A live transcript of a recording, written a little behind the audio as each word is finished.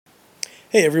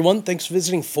Hey everyone, thanks for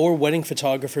visiting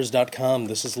 4weddingphotographers.com.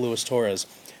 This is Luis Torres.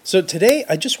 So today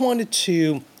I just wanted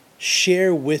to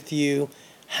share with you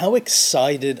how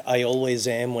excited I always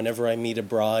am whenever I meet a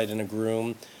bride and a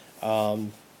groom.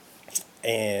 Um,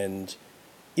 and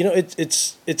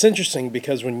it's interesting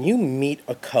because when you meet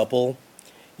a couple,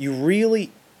 you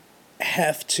really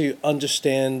have to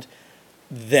understand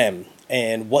them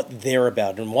and what they're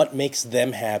about and what makes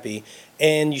them happy.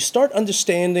 And you start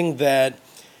understanding that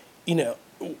you know,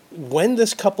 when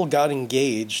this couple got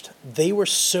engaged, they were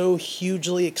so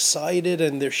hugely excited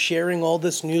and they're sharing all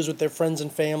this news with their friends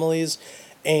and families.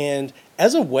 And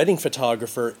as a wedding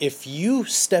photographer, if you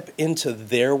step into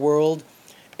their world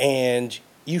and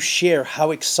you share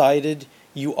how excited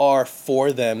you are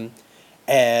for them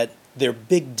at their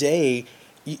big day,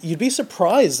 you'd be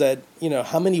surprised that,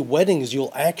 how many weddings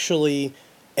you'll actually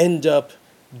end up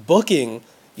booking,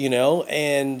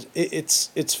 and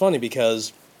it's funny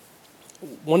because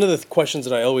one of the questions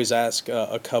that I always ask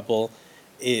a couple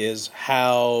is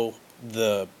how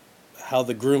the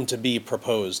groom to be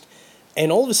proposed,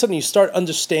 and all of a sudden you start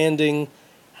understanding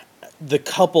the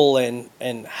couple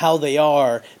and how they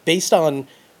are based on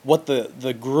what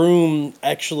the groom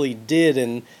actually did,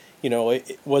 and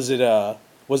was it a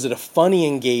funny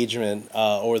engagement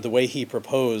or the way he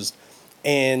proposed,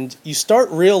 and you start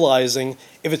realizing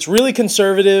if it's really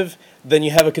conservative, then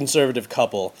you have a conservative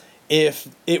couple. If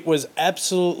it was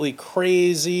absolutely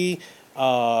crazy,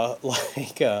 I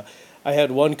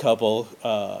had one couple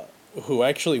who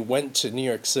actually went to New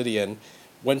York City and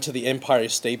went to the Empire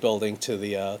State Building to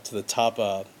the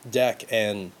top deck,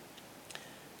 and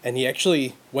he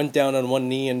actually went down on one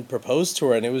knee and proposed to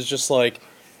her, and it was just like,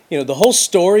 the whole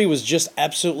story was just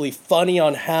absolutely funny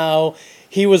on how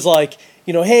he was like,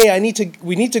 hey,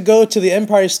 we need to go to the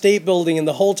Empire State Building, and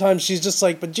the whole time she's just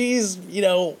like, but geez,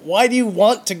 why do you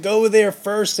want to go there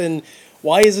first, and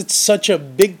why is it such a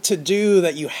big to-do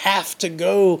that you have to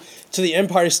go to the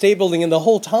Empire State Building? And the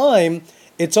whole time,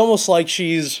 it's almost like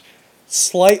she's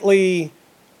slightly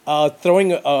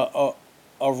throwing a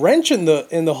wrench in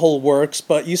the whole works,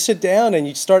 but you sit down and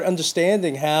you start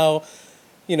understanding how,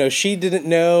 she didn't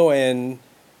know, and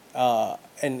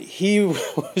he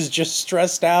was just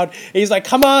stressed out. He's like,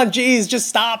 come on, geez, just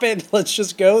stop it. Let's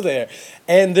just go there.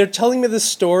 And they're telling me this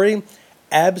story,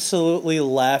 absolutely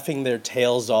laughing their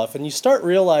tails off. And you start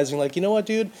realizing, like, you know what,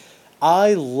 dude?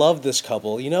 I love this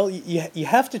couple. You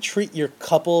have to treat your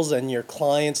couples and your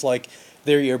clients like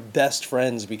they're your best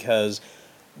friends, because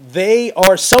they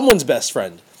are someone's best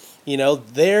friend.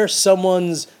 They're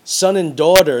someone's son and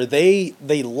daughter. They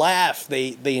laugh.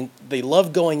 They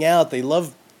love going out. They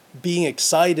love being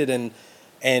excited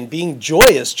and being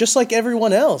joyous, just like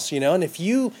everyone else. And if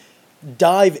you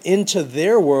dive into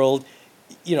their world,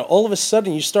 all of a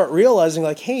sudden you start realizing,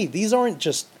 like, hey, these aren't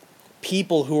just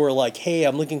people who are like, hey,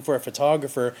 I'm looking for a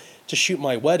photographer to shoot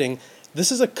my wedding.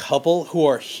 This is a couple who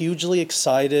are hugely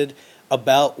excited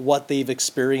about what they've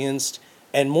experienced,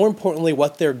 and more importantly,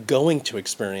 what they're going to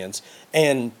experience.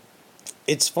 And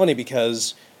it's funny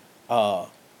because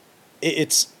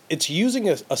it's using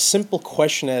a simple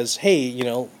question as,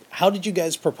 hey, how did you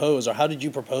guys propose, or how did you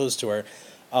propose to her,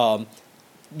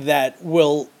 that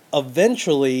will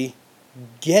eventually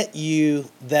get you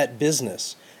that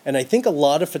business. And I think a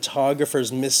lot of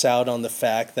photographers miss out on the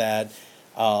fact that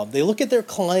they look at their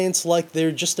clients like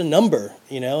they're just a number,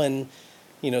 and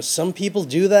some people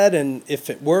do that, and if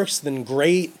it works, then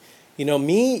great.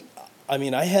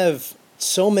 I have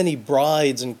so many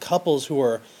brides and couples who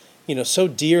are, so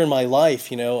dear in my life.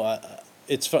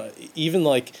 It's fun. Even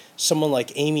like someone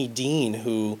like Amy Dean,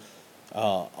 who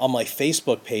on my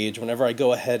Facebook page, whenever I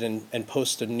go ahead and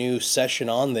post a new session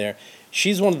on there,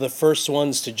 she's one of the first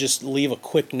ones to just leave a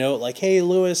quick note like, hey,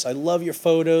 Louis, I love your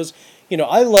photos.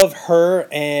 I love her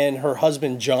and her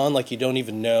husband, John, like you don't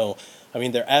even know.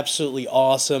 They're absolutely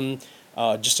awesome.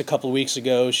 Just a couple of weeks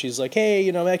ago, she's like, hey,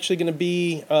 I'm actually going to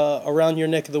be around your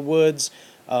neck of the woods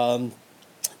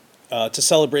to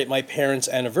celebrate my parents'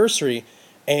 anniversary.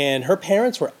 And her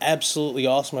parents were absolutely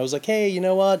awesome. I was like, hey, you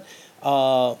know what?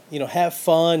 Have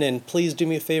fun, and please do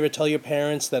me a favor, tell your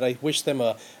parents that I wish them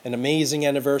an amazing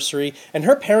anniversary. And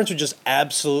her parents were just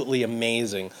absolutely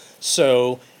amazing.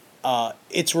 So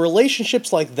it's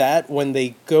relationships like that, when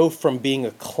they go from being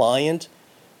a client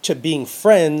to being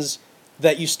friends,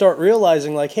 that you start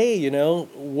realizing, like, hey,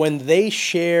 when they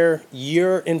share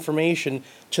your information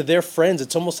to their friends,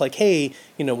 it's almost like, hey,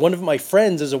 one of my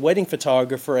friends is a wedding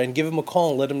photographer, and give him a call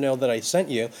and let him know that I sent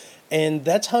you. And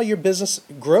that's how your business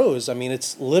grows.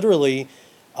 It's literally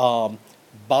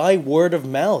by word of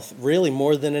mouth, really,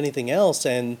 more than anything else.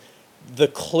 And the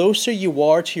closer you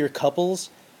are to your couples,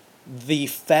 the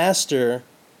faster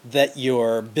that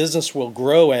your business will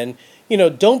grow. And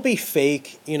don't be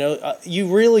fake. You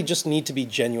really just need to be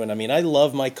genuine. I mean, I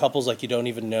love my couples like you don't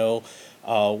even know.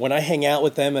 When I hang out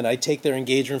with them and I take their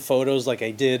engagement photos like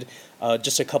I did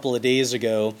just a couple of days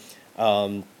ago,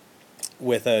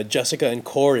 with Jessica and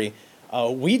Corey,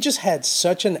 we just had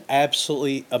such an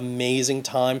absolutely amazing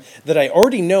time that I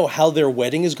already know how their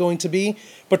wedding is going to be.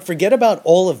 But forget about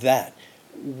all of that.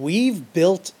 We've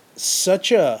built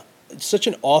such an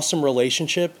awesome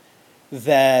relationship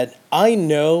that I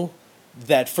know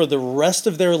that for the rest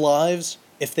of their lives,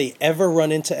 if they ever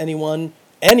run into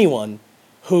anyone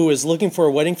who is looking for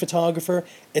a wedding photographer,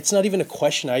 it's not even a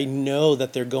question. I know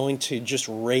that they're going to just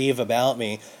rave about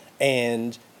me,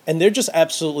 and they're just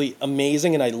absolutely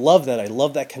amazing, and I love that. I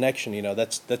love that connection.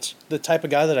 That's the type of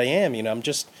guy that I am. I'm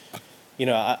just,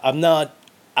 I'm not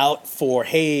out for,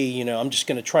 hey, I'm just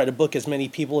going to try to book as many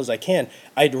people as I can.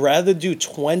 I'd rather do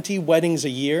 20 weddings a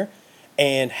year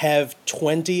and have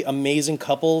 20 amazing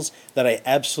couples that I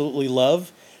absolutely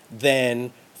love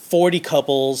than 40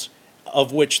 couples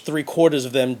of which 3/4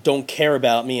 of them don't care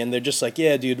about me, and they're just like,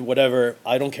 yeah, dude, whatever.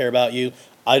 I don't care about you.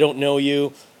 I don't know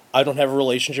you. I don't have a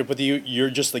relationship with you. You're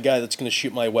just the guy that's going to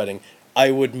shoot my wedding.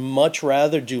 I would much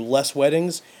rather do less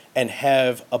weddings and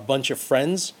have a bunch of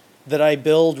friends that I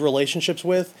build relationships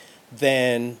with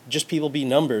than just people be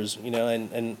numbers,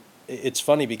 and it's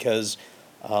funny because,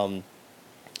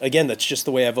 again, that's just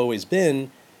the way I've always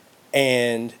been,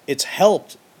 and it's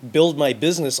helped build my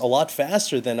business a lot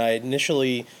faster than I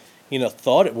initially,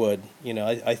 thought it would.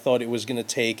 I thought it was going to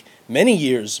take many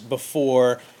years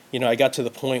before, I got to the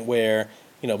point where,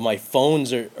 my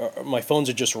phones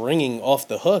are just ringing off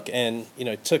the hook, and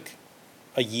it took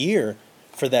a year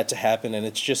for that to happen, and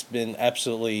it's just been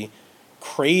absolutely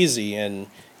crazy. And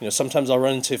sometimes I'll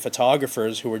run into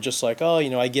photographers who are just like, oh,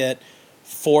 I get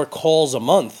 4 calls a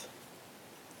month.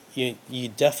 You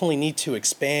definitely need to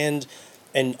expand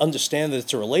and understand that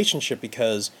it's a relationship,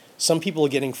 because some people are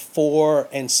getting 4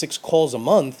 and 6 calls a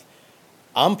month.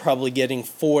 I'm probably getting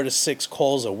 4 to 6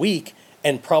 calls a week,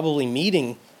 and probably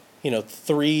meeting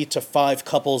 3 to 5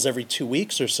 couples every 2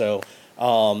 weeks or so.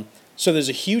 So there's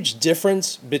a huge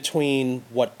difference between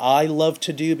what I love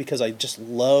to do, because I just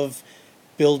love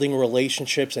building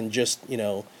relationships and just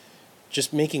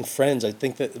making friends. I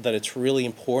think that it's really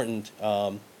important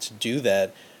to do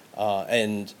that.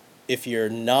 And if you're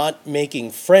not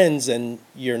making friends and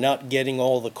you're not getting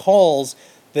all the calls,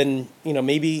 then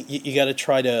maybe you got to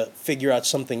try to figure out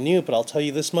something new. But I'll tell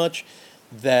you this much,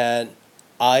 that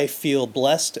I feel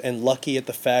blessed and lucky at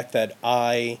the fact that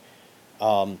I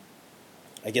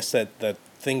guess that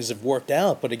things have worked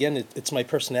out. But again, it's my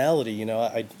personality.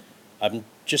 I'm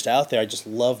just out there. I just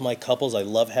love my couples. I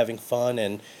love having fun,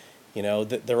 and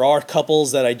there are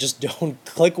couples that I just don't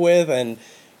click with, and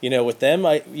with them,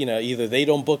 either they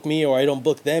don't book me or I don't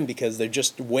book them because they're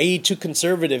just way too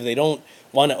conservative. They don't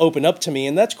want to open up to me,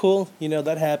 and that's cool.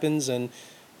 That happens, and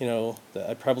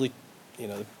I probably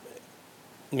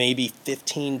maybe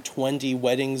 15, 20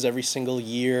 weddings every single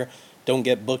year don't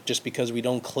get booked just because we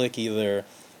don't click. Either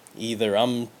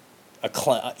I'm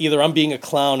being a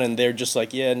clown and they're just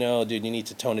like, yeah, no, dude, you need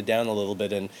to tone it down a little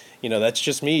bit. And that's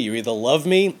just me. You either love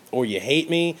me or you hate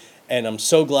me. And I'm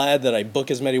so glad that I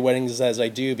book as many weddings as I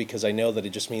do, because I know that it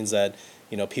just means that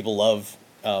people love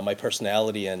my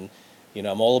personality. And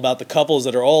I'm all about the couples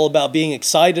that are all about being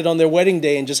excited on their wedding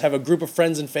day and just have a group of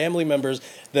friends and family members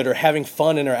that are having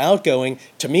fun and are outgoing.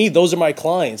 To me, those are my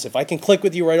clients. If I can click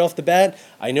with you right off the bat,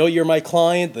 I know you're my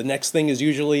client. The next thing is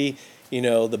usually,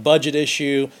 the budget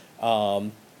issue.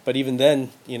 But even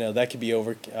then, that can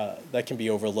be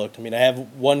overlooked. I mean, I have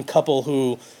one couple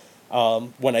who,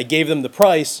 when I gave them the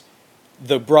price,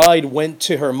 the bride went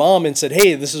to her mom and said,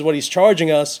 hey, this is what he's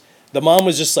charging us. The mom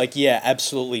was just like, yeah,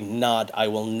 absolutely not. I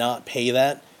will not pay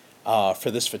that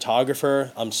for this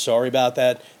photographer. I'm sorry about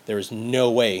that. There is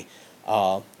no way.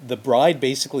 The bride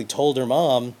basically told her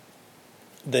mom,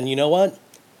 then you know what?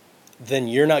 Then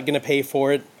you're not going to pay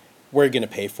for it. We're going to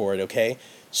pay for it, okay?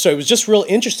 So it was just real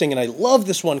interesting, and I love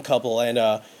this one couple, and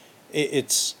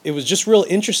it was just real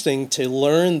interesting to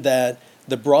learn that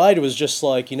the bride was just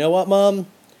like, you know what, Mom?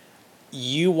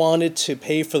 You wanted to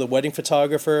pay for the wedding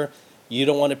photographer. You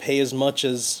don't want to pay as much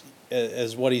as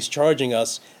what he's charging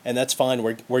us, and that's fine.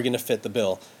 We're going to fit the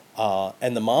bill.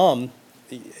 And the mom,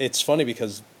 it's funny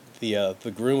because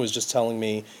the groom was just telling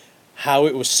me how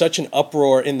it was such an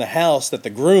uproar in the house that the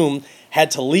groom had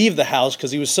to leave the house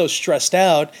because he was so stressed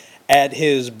out at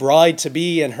his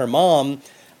bride-to-be and her mom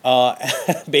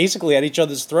basically at each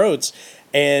other's throats.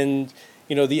 And,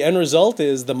 the end result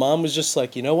is the mom was just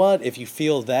like, you know what? If you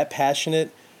feel that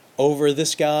passionate over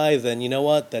this guy, then you know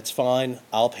what? That's fine.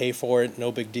 I'll pay for it.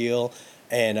 No big deal.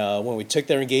 And when we took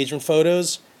their engagement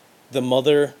photos, the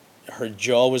mother, her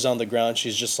jaw was on the ground.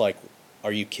 She's just like,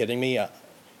 "Are you kidding me?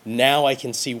 Now I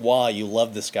can see why you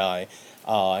love this guy."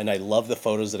 And I love the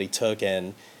photos that he took.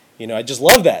 And, I just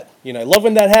love that. I love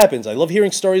when that happens. I love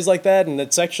hearing stories like that. And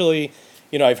it's actually,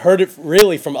 I've heard it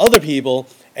really from other people.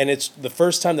 And it's the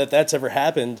first time that that's ever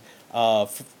happened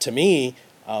to me.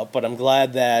 But I'm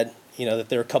glad that, that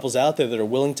there are couples out there that are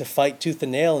willing to fight tooth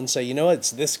and nail and say, you know what,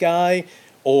 it's this guy,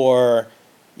 or,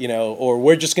 or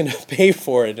we're just going to pay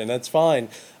for it, and that's fine.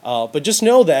 But just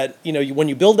know that, when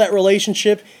you build that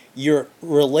relationship, your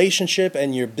relationship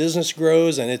and your business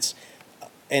grows, and it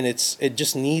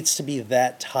just needs to be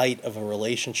that tight of a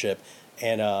relationship.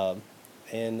 And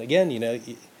again,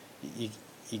 you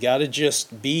got to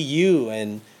just be you,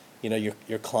 and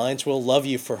your clients will love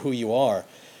you for who you are.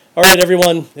 All right,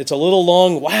 everyone, it's a little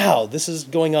long. Wow, this is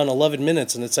going on 11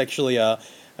 minutes, and it's actually I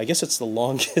guess it's the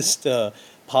longest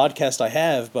podcast I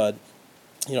have. But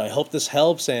I hope this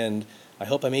helps, and I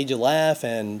hope I made you laugh.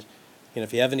 And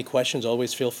if you have any questions,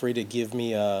 always feel free to give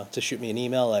me to shoot me an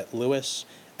email at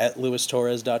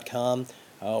lewis@lewistorres.com.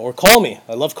 Or call me.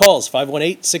 I love calls,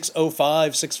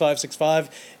 518-605-6565.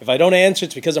 If I don't answer,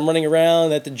 it's because I'm running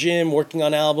around at the gym, working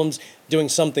on albums, doing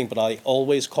something, but I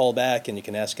always call back, and you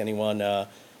can ask anyone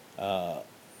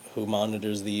who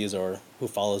monitors these or who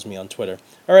follows me on Twitter.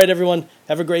 All right, everyone,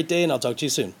 have a great day, and I'll talk to you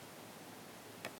soon.